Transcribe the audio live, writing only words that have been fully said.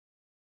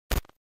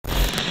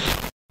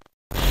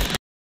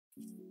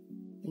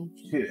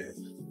Okay,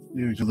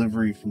 new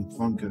delivery from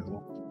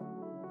Funko.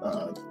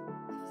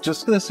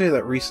 Just gonna say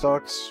that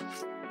Restocks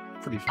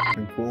pretty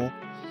fucking cool.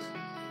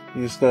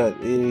 You just got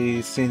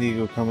a San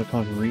Diego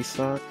Comic-Con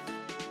restock.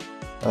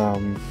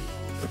 I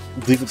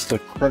believe it's the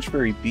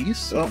Crunchberry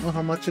Beast. I don't know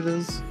how much it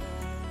is.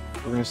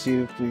 We're gonna see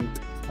if we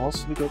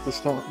also got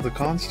the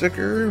con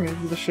sticker,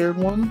 maybe the shared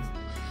one.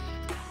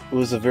 It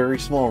was a very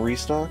small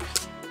restock.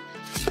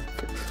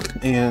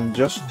 And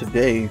just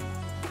today,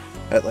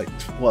 at like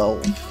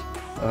 12,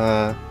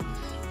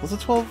 was it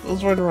 12? It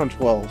was right around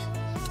 12.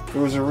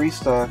 There was a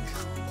restock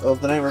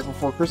of the Nightmare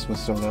Before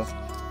Christmas soda.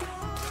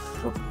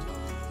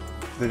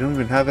 They don't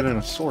even have it in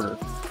a sorter.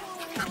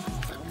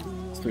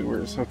 Let's see,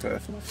 where's okay.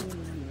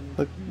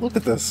 Like, look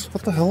at this.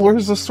 What the hell?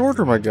 Where's the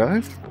sorter, my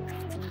guy?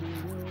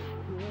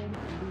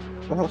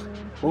 Well,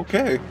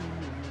 okay.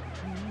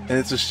 And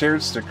it's a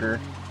shared sticker.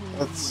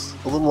 That's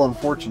a little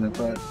unfortunate,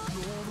 but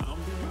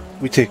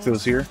we take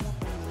those here.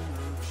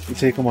 We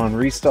take them on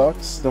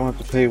restocks. Don't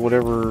have to pay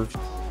whatever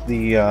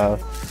the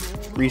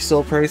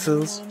resale price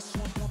is.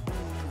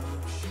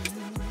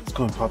 Let's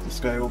go and pop this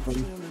guy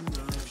open.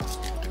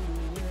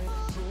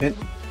 And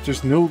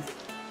there's no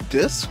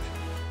disc?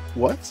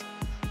 What?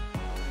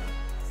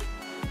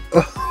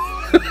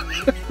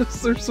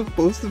 Is there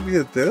supposed to be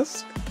a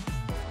disc?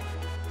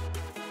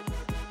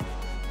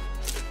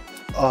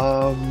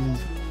 I'm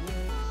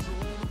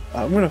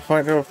gonna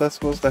find out if that's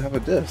supposed to have a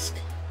disc.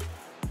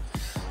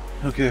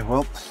 Okay,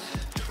 well,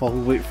 while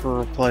we wait for a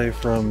reply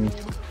from,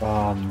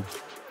 I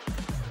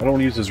don't want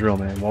to use his real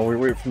name, while we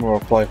wait for a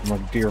reply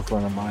from a dear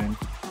friend of mine,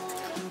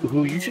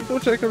 who you should go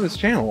check out his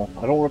channel.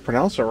 I don't want to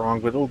pronounce it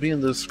wrong, but it'll be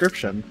in the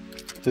description.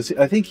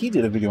 I think he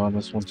did a video on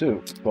this one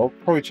too, so I'll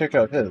probably check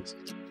out his.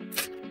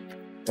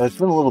 It's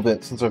been a little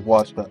bit since I've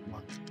watched that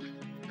one.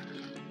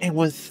 And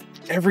with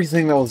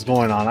everything that was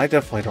going on, I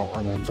definitely don't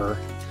remember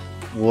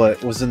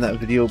what was in that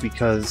video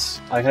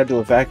because I had to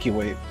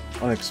evacuate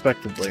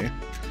unexpectedly.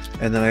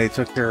 And then I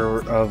took care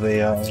of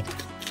a,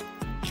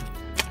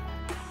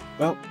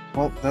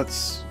 well,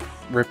 that's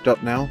ripped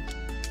up now.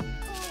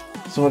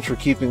 So much for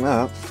keeping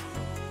that.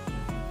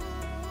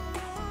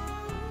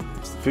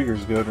 The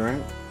figure's good,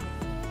 right?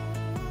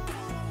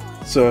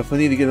 So if I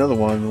need to get another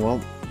one,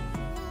 well,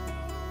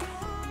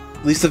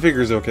 at least the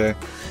figure's okay.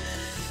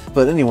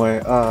 But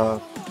anyway, so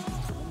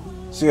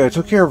yeah, I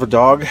took care of a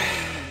dog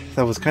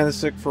that was kind of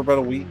sick for about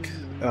a week.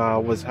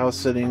 Was house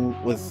sitting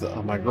with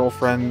my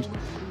girlfriend,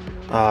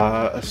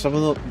 a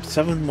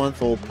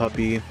 7-month-old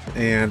puppy,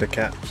 and a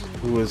cat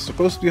who was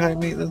supposed to be high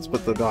maintenance,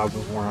 but the dog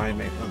was more high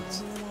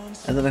maintenance.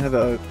 And then I had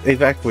to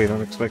evacuate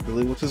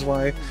unexpectedly, which is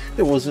why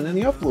there wasn't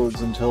any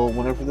uploads until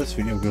whenever this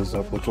video goes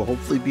up, which will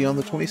hopefully be on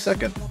the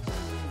 22nd,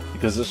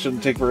 because this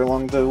shouldn't take very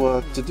long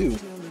to do.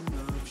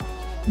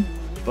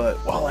 But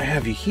while I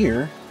have you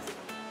here,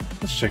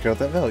 let's check out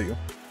that value.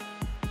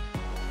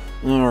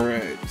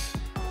 Alright,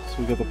 so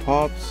we got the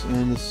pops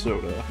and the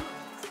soda.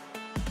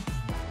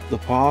 The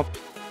pop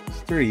is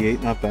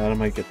 38, not bad, I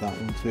might get that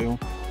one too.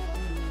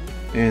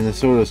 And the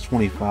soda is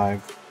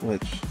 25,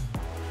 which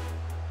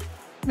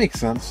makes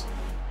sense.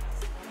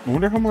 I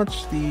wonder how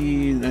much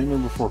the Nightmare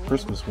Before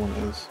Christmas one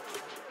is.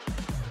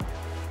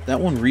 That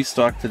one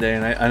restocked today,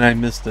 and I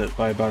missed it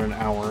by about an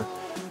hour.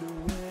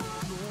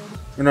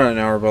 Or not an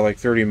hour, but like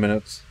 30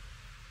 minutes.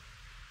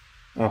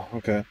 Oh,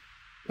 okay.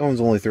 That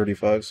one's only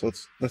 35, so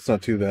that's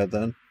not too bad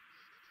then.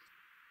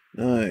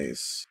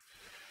 Nice.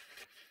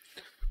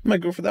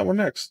 Might go for that one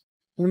next.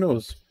 Who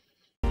knows?